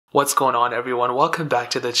What's going on, everyone? Welcome back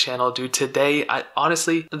to the channel, dude. Today,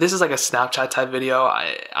 honestly, this is like a Snapchat type video.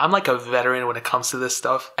 I'm like a veteran when it comes to this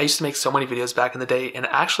stuff. I used to make so many videos back in the day, and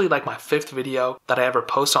actually like my 5th video that I ever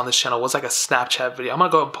posted on this channel was like a Snapchat video. I'm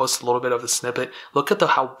gonna go and post a little bit of the snippet. Look at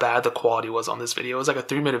how bad the quality was on this video. It was like a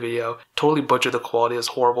 3-minute video. Totally butchered the quality. It was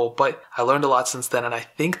horrible, but I learned a lot since then, and I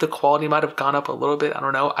think the quality might have gone up a little bit. I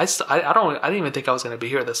don't know. I didn't even think I was gonna be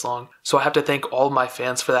here this long. So I have to thank all my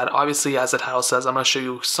fans for that. Obviously, as the title says, I'm gonna show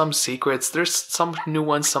you some secrets. There's some new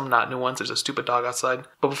ones, some not new ones. There's a stupid dog outside.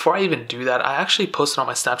 But before I even do that, I actually posted on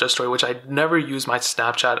my Snapchat story, which I never use my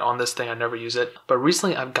Snapchat on this thing. I never use it. But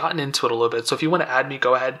recently I've gotten into it a little bit. So if you want to add me,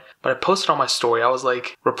 go ahead. But I posted on my story. I was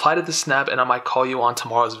like, reply to the snap and I might call you on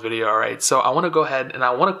tomorrow's video, alright? So I want to go ahead and I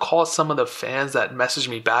want to call some of the fans that messaged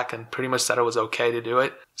me back and pretty much said it was okay to do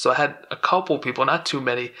it. So I had a couple people, not too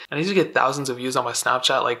many, and I used to get thousands of views on my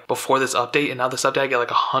Snapchat like before this update, and now this update I get like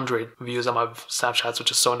 100 views on my Snapchats, which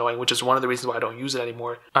is so annoying, which is one of the reasons why I don't use it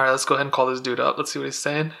anymore. Alright, let's go ahead and call this dude up. Let's see what he's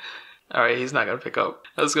saying. Alright, he's not gonna pick up.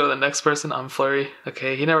 Let's go to the next person. I'm Flurry.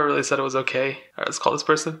 Okay, he never really said it was okay. Alright, let's call this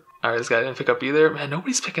person. Alright, this guy didn't pick up either. Man,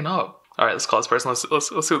 nobody's picking up. Alright, let's call this person. Let's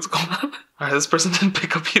see what's going on. Alright, this person didn't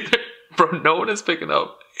pick up either. Bro, no one is picking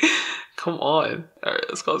up. Come on. Alright,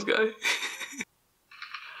 let's call this guy.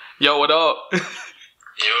 Yo, what up?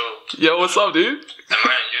 Yo, what's up, dude? Am I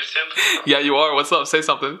on YouTube? Yeah, you are. What's up? Say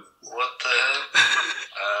something. What the heck?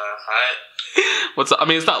 Hi. What's up? I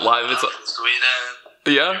mean, it's not live. I'm It's from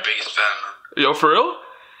Sweden. yeah. Your biggest fan, man. Yo, for real?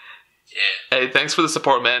 Yeah. Hey, thanks for the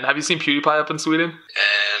support, man. Have you seen PewDiePie up in Sweden?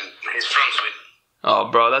 And he's from Sweden.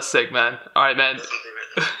 Oh, bro, that's sick, man. All right, man.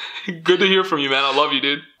 Good to hear from you, man. I love you,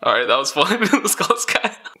 dude. All right, that was fun. Let's call this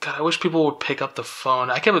guy. God, I wish people would pick up the phone.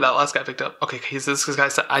 I can't believe that last guy picked up. Okay, this guy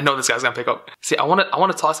said, I know this guy's gonna pick up. See, I want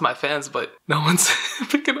to talk to my fans, but no one's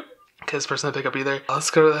picking up. Okay, this person didn't pick up either. Let's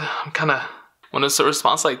go to the, I'm kind of, when it's a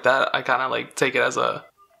response like that, I kind of like take it as a,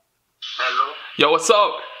 Hello? yo, what's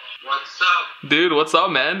up? What's up? Dude, what's up,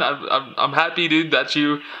 man? I'm happy, dude, that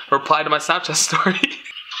you replied to my Snapchat story.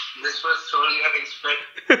 This was totally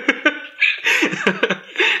unexpected.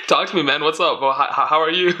 Talk to me, man. What's up? Well, how are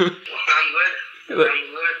you? I'm good. I'm good.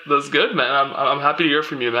 That's good, man. I'm happy to hear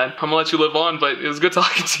from you, man. I'm gonna let you live on, but it was good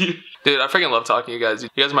talking to you. Dude, I freaking love talking to you guys. You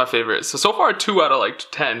guys are my favorite. So far, 2 out of like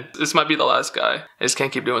 10. This might be the last guy. I just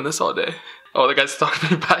can't keep doing this all day. Oh, the guy's talking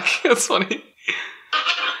to me back. That's funny.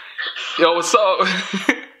 Yo, what's up?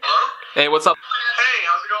 Hello? Hey, what's up? Hey,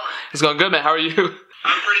 how's it going? It's going good, man. How are you?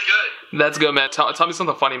 I'm pretty good. That's good, man. Tell me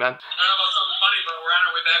something funny, man. I don't know about something funny, but we're on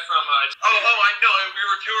our way back from, I know. We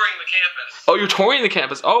were touring the campus. Oh, you're touring the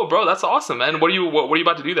campus. Oh, bro, that's awesome, man. What are you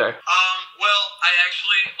about to do there? Well, I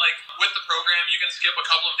actually, with the program, you can skip a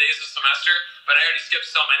couple of days a semester, but I already skipped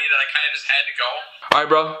so many that I kind of just had to go. All right,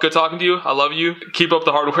 bro. Good talking to you. I love you. Keep up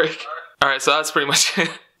the hard work. All right, so that's pretty much it.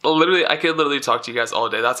 I could literally talk to you guys all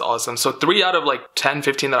day. That's awesome. So 3 out of like 10,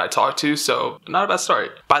 15 that I talked to. So not a bad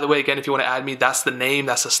start. By the way, again, if you want to add me, that's the name.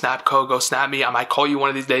 That's the snap code. Go snap me. I might call you one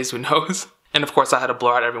of these days. Who knows? And of course, I had to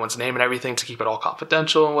blur out everyone's name and everything to keep it all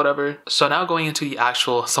confidential and whatever. So now going into the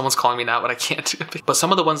actual, someone's calling me now, but I can't do it. But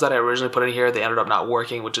some of the ones that I originally put in here, they ended up not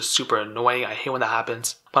working, which is super annoying. I hate when that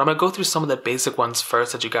happens. But I'm going to go through some of the basic ones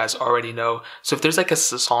first that you guys already know. So if there's like a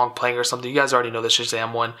song playing or something, you guys already know the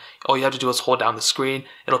Shazam one. All you have to do is hold down the screen.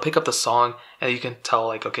 It'll pick up the song and you can tell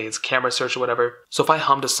like, okay, it's camera search or whatever. So if I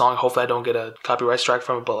hummed a song, hopefully I don't get a copyright strike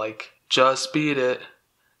from it, but like, just beat it.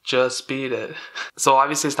 Just beat it. So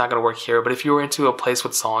obviously it's not going to work here, but if you were into a place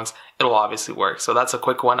with songs, it'll obviously work. So that's a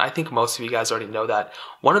quick one. I think most of you guys already know that.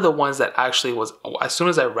 One of the ones that actually was, as soon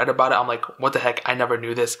as I read about it, I'm like, what the heck? I never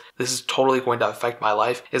knew this. This is totally going to affect my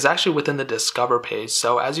life. Is actually within the Discover page.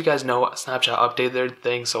 So as you guys know, Snapchat updated their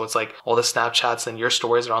thing. So it's like all the Snapchats and your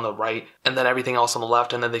stories are on the right and then everything else on the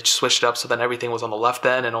left. And then they switched it up. So then everything was on the left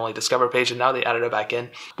then and only Discover page. And now they added it back in.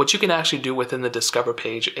 What you can actually do within the Discover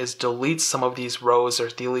page is delete some of these rows or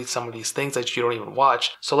delete some of these things that you don't even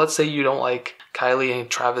watch. So let's say you don't like Kylie and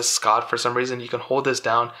Travis Scott for some reason. You can hold this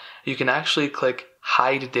down. You can actually click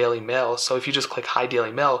hide Daily Mail. So if you just click hide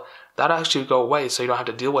Daily Mail, that'll actually go away, so you don't have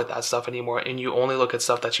to deal with that stuff anymore, and you only look at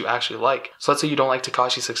stuff that you actually like. So let's say you don't like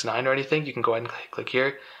Tekashi 69 or anything, you can go ahead and click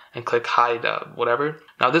here and click hide whatever.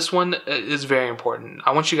 Now this one is very important.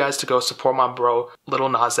 I want you guys to go support my bro, Lil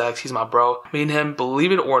Nas X. He's my bro. Me and him,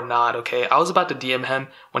 believe it or not, okay, I was about to DM him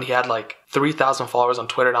when he had like 3,000 followers on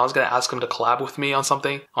Twitter, and I was going to ask him to collab with me on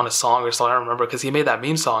something, on a song or something, I don't remember, because he made that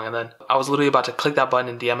meme song, and then I was literally about to click that button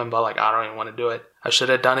and DM him, but like, I don't even want to do it. I should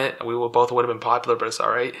have done it, we both would have been popular, but it's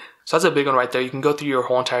alright. So that's a big one right there. You can go through your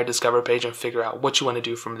whole entire Discover page and figure out what you want to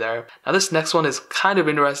do from there. Now this next one is kind of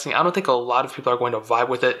interesting. I don't think a lot of people are going to vibe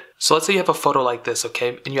with it. So let's say you have a photo like this,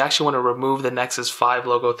 okay? And you actually want to remove the Nexus 5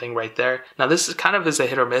 logo thing right there. Now this is kind of a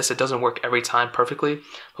hit or miss. It doesn't work every time perfectly.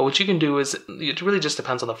 But what you can do is, it really just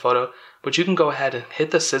depends on the photo. But you can go ahead and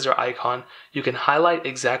hit the scissor icon. You can highlight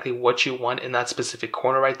exactly what you want in that specific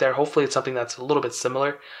corner right there. Hopefully it's something that's a little bit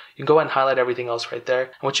similar. You can go ahead and highlight everything else right there.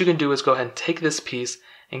 And what you can do is go ahead and take this piece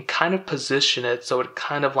and kind of position it so it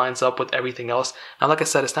kind of lines up with everything else. Now, like I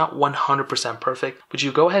said, it's not 100% perfect, but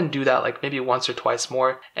you go ahead and do that like maybe once or twice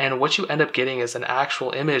more. And what you end up getting is an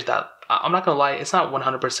actual image that, I'm not gonna lie, it's not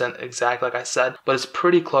 100% exact like I said, but it's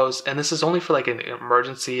pretty close. And this is only for like an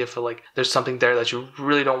emergency, if like there's something there that you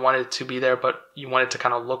really don't want it to be there, but you want it to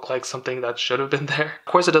kind of look like something that should have been there.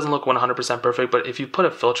 Of course, it doesn't look 100% perfect, but if you put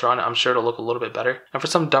a filter on it, I'm sure it'll look a little bit better. And for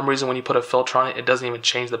some dumb reason, when you put a filter on it, it doesn't even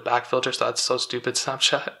change the back filter, so that's so stupid,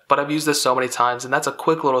 Snapchat. But I've used this so many times, and that's a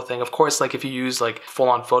quick little thing. Of course, like if you use like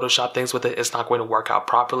full-on Photoshop things with it, it's not going to work out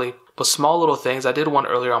properly. But small little things, I did one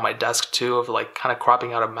earlier on my desk too of like kind of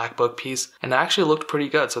cropping out a MacBook piece, and it actually looked pretty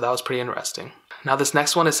good, so that was pretty interesting. Now this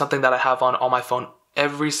next one is something that I have on my phone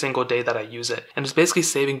every single day that I use it, and it's basically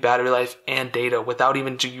saving battery life and data without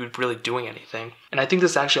even you really doing anything. And I think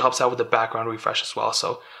this actually helps out with the background refresh as well.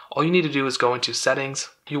 So all you need to do is go into settings.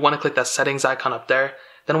 You want to click that settings icon up there.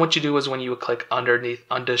 Then what you do is when you click underneath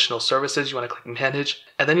additional services, you want to click manage,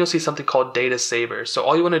 and then you'll see something called data saver. So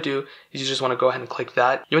all you want to do is you just want to go ahead and click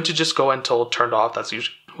that. You want to just go until turned off. That's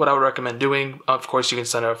usually what I would recommend doing. Of course, you can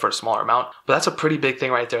set it up for a smaller amount, but that's a pretty big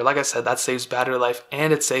thing right there. Like I said, that saves battery life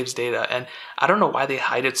and it saves data. And I don't know why they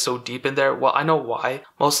hide it so deep in there. Well, I know why.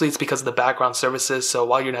 Mostly it's because of the background services. So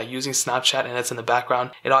while you're not using Snapchat and it's in the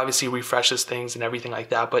background, it obviously refreshes things and everything like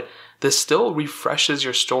that. But this still refreshes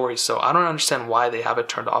your story. So I don't understand why they have it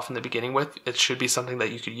turned off in the beginning with. It should be something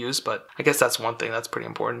that you could use, but I guess that's one thing that's pretty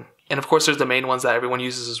important. And of course, there's the main ones that everyone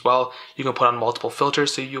uses as well. You can put on multiple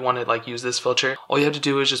filters. So you want to like use this filter. All you have to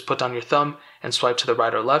do is just put down your thumb and swipe to the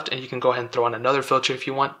right or left, and you can go ahead and throw on another filter if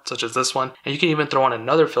you want, such as this one. And you can even throw on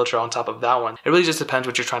another filter on top of that one. It really just depends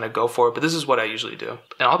what you're trying to go for, but this is what I usually do.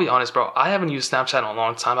 And I'll be honest, bro, I haven't used Snapchat in a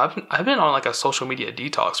long time. I've been on like a social media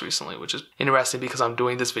detox recently, which is interesting because I'm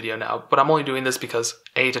doing this video now. But I'm only doing this because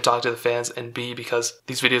A, to talk to the fans, and B, because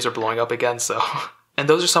these videos are blowing up again, so... And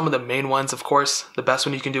those are some of the main ones. Of course, the best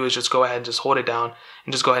one you can do is just go ahead and just hold it down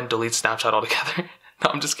and just go ahead and delete Snapchat altogether. No,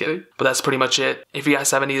 I'm just kidding. But that's pretty much it. If you guys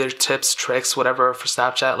have any other tips, tricks, whatever for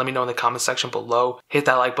Snapchat, let me know in the comment section below. Hit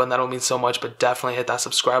that like button, that'll mean so much, but definitely hit that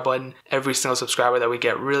subscribe button. Every single subscriber that we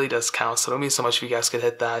get really does count, so it'll mean so much if you guys could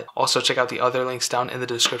hit that. Also, check out the other links down in the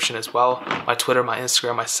description as well. My Twitter, my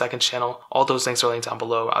Instagram, my second channel, all those links are linked down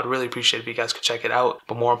below. I'd really appreciate if you guys could check it out.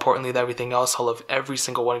 But more importantly than everything else, I love every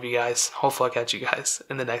single one of you guys. Hopefully I'll catch you guys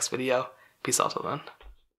in the next video. Peace out till then.